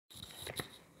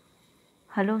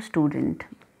Hello student,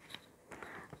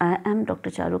 I am Dr.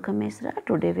 Charuka Mesra.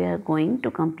 Today we are going to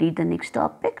complete the next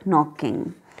topic,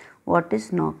 knocking. What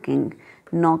is knocking?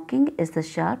 Knocking is the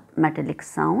sharp metallic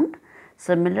sound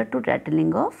similar to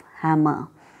rattling of hammer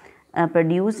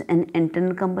produced in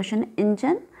internal combustion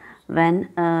engine when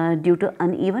due to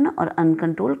uneven or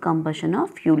uncontrolled combustion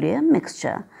of fuel air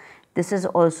mixture. This is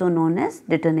also known as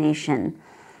detonation.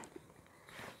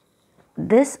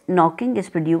 This knocking is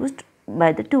produced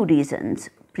by the two reasons,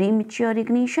 premature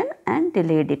ignition and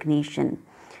delayed ignition.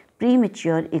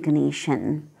 Premature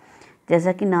ignition,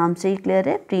 जैसा कि नाम से ही clear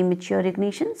है, premature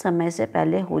ignition समय से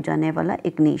पहले हो जाने वाला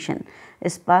इग्निशन।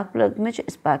 स्पार्क प्लग में जो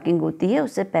स्पार्किंग होती है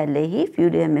उससे पहले ही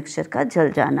फ्यूल एयर मिक्सचर का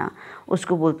जल जाना,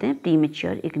 उसको बोलते हैं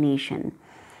premature ignition.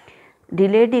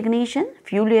 Delayed ignition,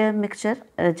 fuel air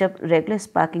mixture जब रेगुलर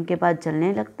स्पार्किंग के बाद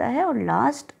जलने लगता है और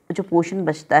लास्ट जो पोर्शन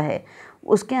बचता है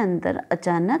उसके अंदर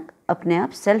अचानक अपने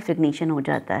आप सेल्फ इग्निशन हो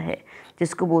जाता है,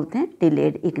 जिसको बोलते हैं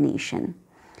delayed ignition.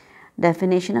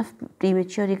 Definition of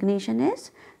premature ignition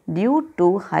is due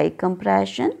to high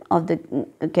compression of the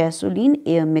gasoline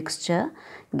air mixture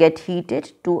get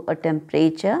heated to a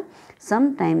temperature.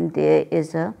 Sometimes there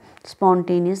is a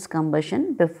spontaneous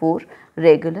combustion before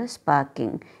regular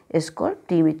sparking is called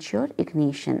premature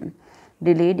ignition.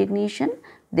 Delayed ignition,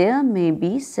 there may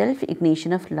be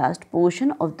self-ignition of last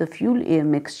portion of the fuel air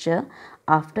mixture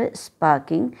after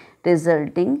sparking,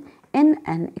 resulting in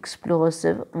an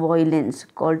explosive violence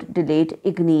called delayed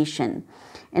ignition.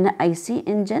 In an IC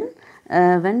engine,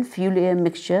 when fuel air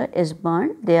mixture is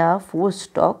burned, there are 4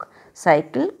 stroke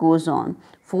cycle goes on.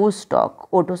 4 stroke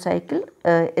Otto cycle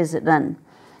is run.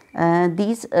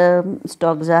 These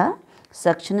strokes are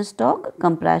suction stroke,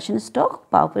 compression stroke,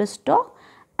 power stroke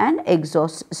and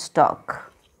exhaust stroke.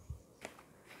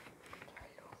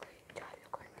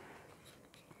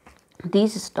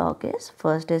 These stroke is,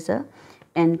 first is a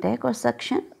intake or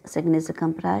suction, second is a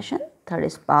compression, third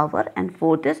is power and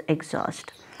fourth is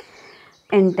exhaust.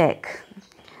 Intake,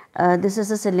 this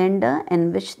is a cylinder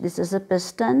in which this is a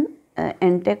piston,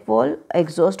 intake valve,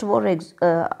 exhaust valve,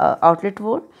 outlet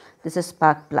valve, this is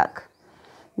spark plug.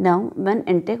 Now when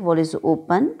intake valve is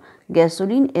open,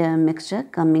 gasoline air mixture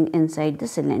coming inside the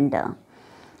cylinder.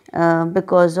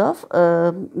 Because of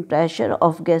pressure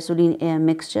of gasoline air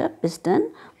mixture,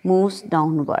 piston moves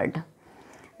downward.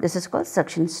 This is called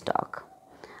suction stroke.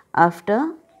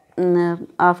 After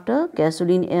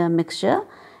gasoline air mixture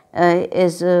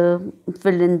is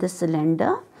filled in the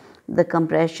cylinder, the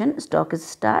compression stroke is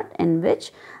start, in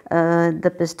which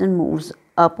the piston moves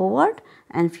upward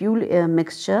and fuel air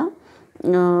mixture,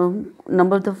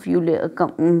 number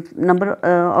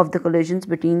of the collisions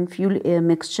between fuel air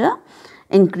mixture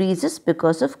increases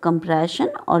because of compression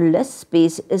or less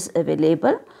space is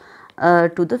available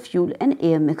to the fuel and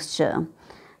air mixture.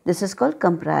 This is called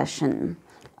compression.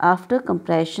 After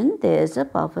compression, there is a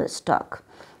power stroke.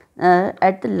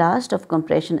 At the last of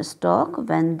compression stroke,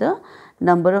 when the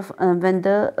number of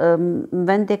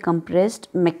when they compressed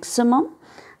maximum,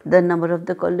 the number of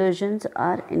the collisions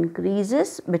are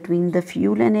increases between the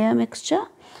fuel and air mixture,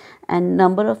 and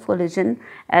number of collision,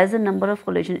 as the number of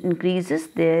collision increases,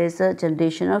 there is a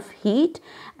generation of heat,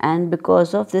 and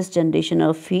because of this generation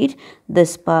of heat, the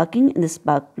sparking in the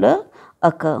spark plug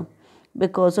occur.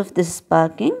 Because of this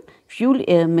sparking, fuel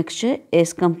air mixture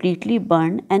is completely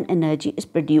burned and energy is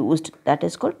produced, that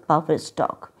is called power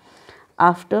stroke.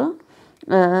 After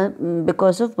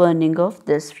because of burning of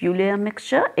this fuel air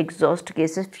mixture, exhaust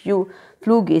gases,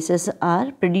 flue gases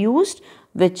are produced,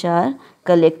 which are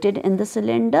collected in the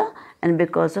cylinder, and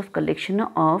because of collection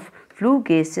of flue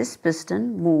gases,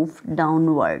 piston move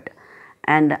downward,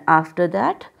 and after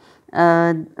that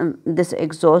this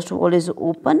exhaust valve is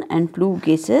open and flue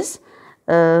gases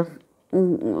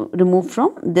removed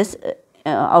from this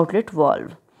outlet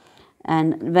valve,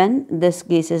 and when this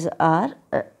gases are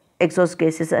exhaust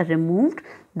gases are removed,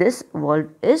 this valve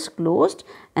is closed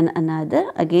and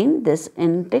another again this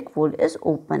intake valve is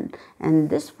open,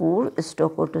 and this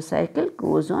 4-stroke Otto cycle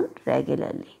goes on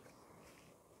regularly.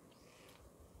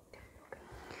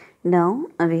 Now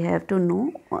we have to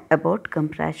know about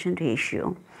compression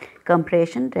ratio.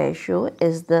 Compression ratio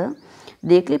is the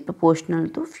directly proportional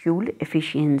to fuel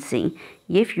efficiency.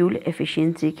 ये fuel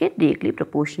efficiency के directly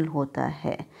proportional होता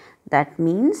है. That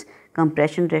means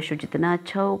compression ratio जितना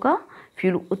अच्छा होगा,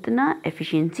 fuel उतना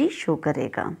efficiency show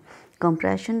करेगा.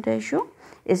 Compression ratio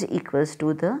is equals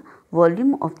to the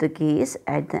volume of the gas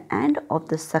at the end of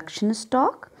the suction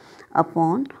stroke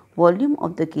upon volume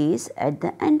of the gas at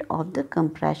the end of the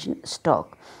compression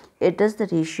stroke. It is the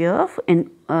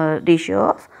ratio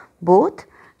of both,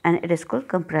 and it is called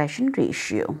compression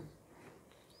ratio.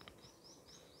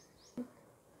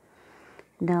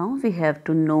 Now we have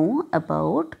to know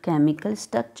about chemical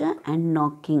structure and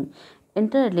knocking,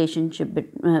 interrelationship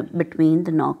between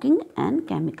the knocking and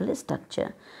chemical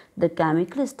structure. The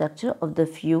chemical structure of the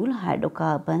fuel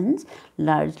hydrocarbons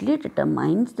largely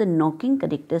determines the knocking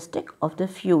characteristic of the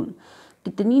fuel.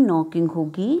 कितनी knocking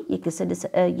होगी ये किससे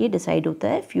ये decide होता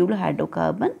है fuel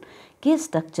hydrocarbon के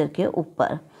structure के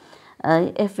ऊपर.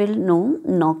 If we'll know,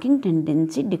 knocking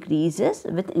tendency decreases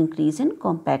with increase in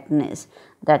compactness.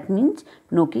 That means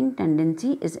knocking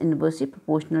tendency is inversely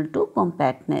proportional to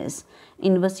compactness,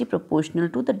 inversely proportional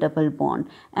to the double bond,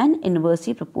 and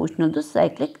inversely proportional to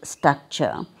cyclic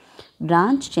structure.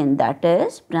 Branch chain, that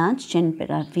is, branch chain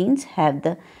paraffins have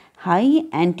the high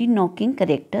anti-knocking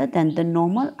character than the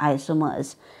normal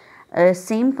isomers.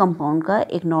 Same compound का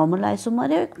एक normal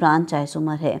isomer है और एक branch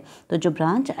isomer है. तो जो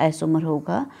branch isomer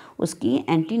होगा उसकी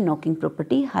एंटी नॉकिंग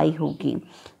प्रॉपर्टी हाई होगी.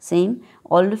 Same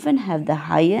olefin have the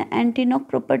higher anti-knock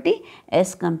property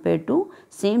as compared to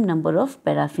same number of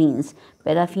paraffins.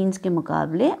 Paraffins के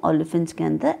मुकाबले olefins के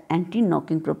अंदर एंटी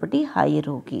नॉकिंग प्रॉपर्टी हायर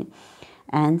होगी.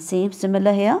 And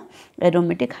similar here,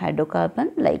 aromatic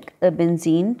hydrocarbon like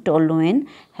benzene, toluene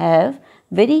have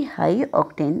very high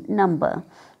octane number.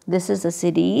 This is a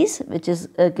series which is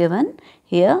given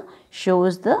here,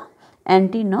 shows the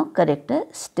anti-knock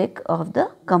characteristic of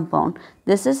the compound.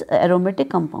 This is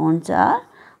aromatic compounds are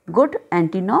good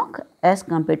anti-knock as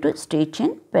compared to straight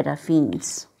chain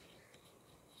paraffins.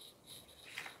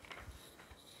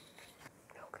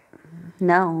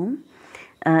 Now,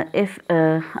 if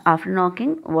after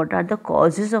knocking, what are the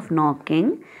causes of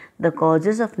knocking? The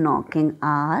causes of knocking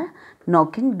are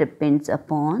knocking depends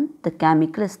upon the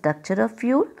chemical structure of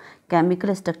fuel.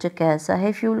 Chemical structure कैसा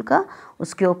है fuel का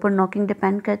उसके ऊपर knocking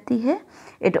depend करती है.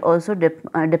 It also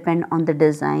depend on the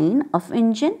design of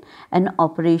engine and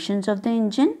operations of the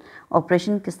engine.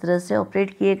 Operation किस तरह से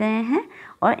operate किए गए हैं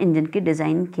और engine की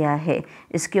design क्या है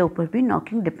इसके ऊपर भी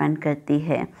knocking depend करती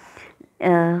है.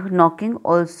 Knocking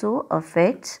also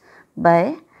affects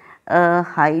by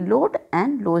high load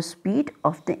and low speed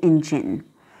of the engine.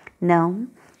 Now,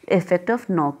 effect of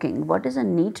knocking. What is the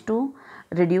need to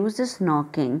reduce this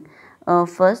knocking?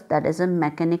 First, that is a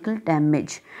mechanical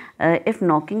damage. If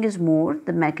knocking is more,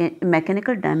 the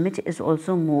mechanical damage is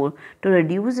also more. To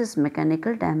reduce this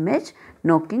mechanical damage,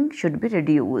 knocking should be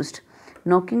reduced.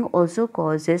 Knocking also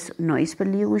causes noise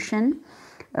pollution.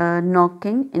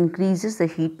 Knocking increases the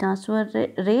heat transfer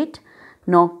rate.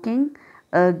 Knocking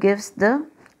gives the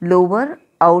lower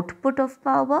output of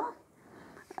power,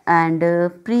 and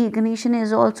pre-ignition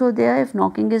is also there if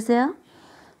knocking is there.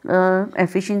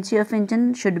 Efficiency of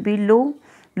engine should be low,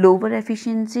 lower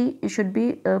efficiency should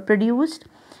be produced,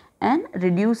 and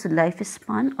reduce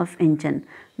lifespan of engine.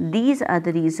 These are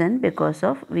the reason because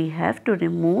of we have to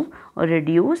remove or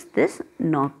reduce this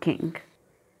knocking.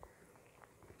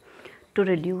 To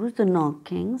reduce the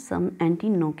knocking, some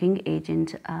anti-knocking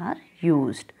agents are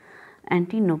used.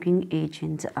 Anti-knocking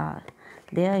agents are,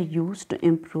 they are used to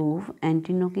improve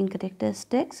anti-knocking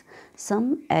characteristics.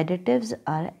 Some additives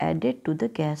are added to the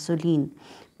gasoline.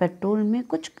 Petrol में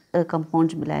कुछ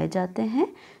compounds मिलाए जाते हैं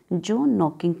जो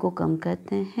knocking को कम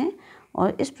करते हैं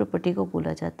और इस प्रॉपर्टी को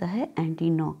बोला जाता है एंटी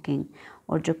नॉकिंग.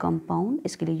 और जो कंपाउंड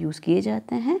इसके लिए यूज़ किए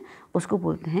जाते हैं उसको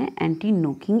बोलते हैं anti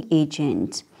knocking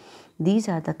agents. These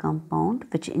are the compound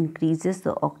which increases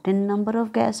the octane number of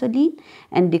gasoline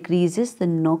and decreases the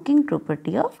knocking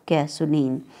property of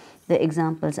gasoline. The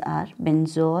examples are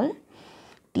benzol,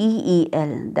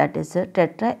 TEL, that is a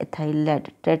tetraethyl lead,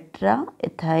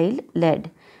 tetraethyl lead,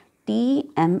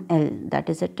 TML, that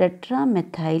is a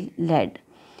tetramethyl lead,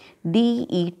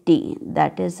 DET,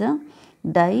 that is a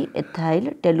diethyl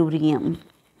tellurium,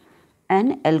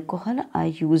 and alcohol are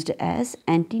used as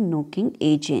anti-knocking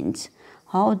agents.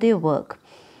 How they work?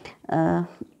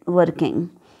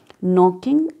 Working.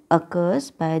 Knocking occurs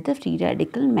by the free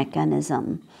radical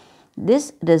mechanism.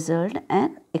 This result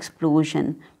an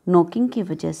explosion. Knocking की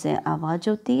वजह से आवाज़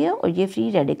होती है और ये free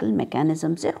radical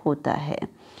mechanism से होता है.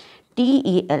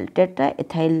 TEL,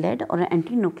 टेट्राइथाइल लेड और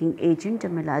एंटी नॉकिंग एजेंट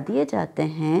जब मिला दिए जाते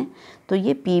हैं तो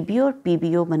ये PbO और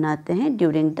PbO बनाते हैं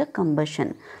during the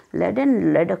combustion. Lead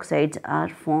and lead oxides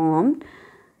are formed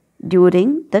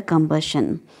during the combustion.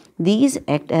 These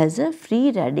act as a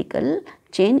free radical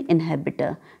chain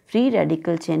inhibitor. Free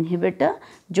radical chain inhibitor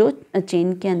जो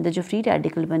चेन के अंदर जो फ्री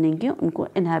रेडिकल बनेंगे उनको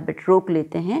इनहिबिट रोक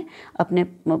लेते हैं, अपने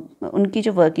उनकी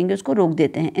जो वर्किंग है उसको रोक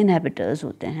देते हैं, इनहिबिटर्स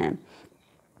होते हैं.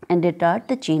 And retard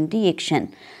the chain reaction,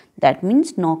 that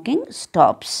means knocking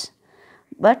stops.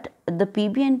 But the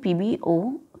PB and PbO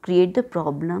create the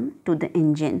problem to the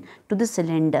engine, to the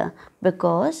cylinder,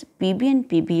 because Pb and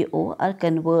PbO are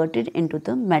converted into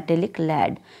the metallic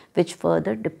lead, which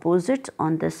further deposits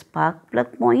on the spark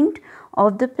plug point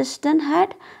of the piston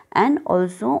head and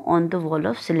also on the wall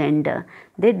of cylinder.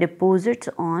 They deposits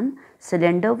on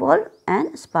cylinder wall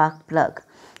and spark plug.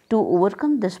 To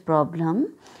overcome this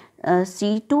problem,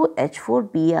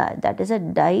 C2H4Br, that is a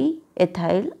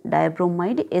diethyl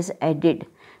dibromide, is added.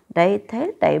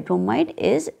 Diethyl dibromide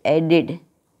is added,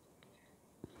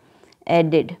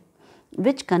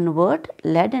 which convert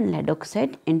lead and lead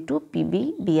oxide into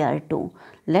PbBr2,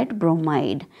 lead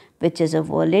bromide, which is a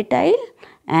volatile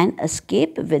and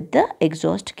escape with the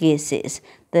exhaust gases.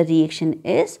 The reaction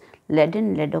is lead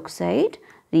and lead oxide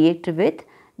react with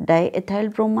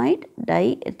diethyl bromide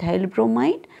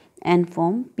and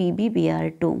form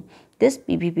PbBr2. This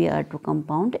PbBr2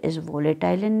 compound is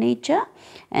volatile in nature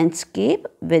and escape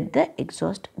with the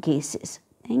exhaust gases.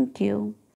 Thank you.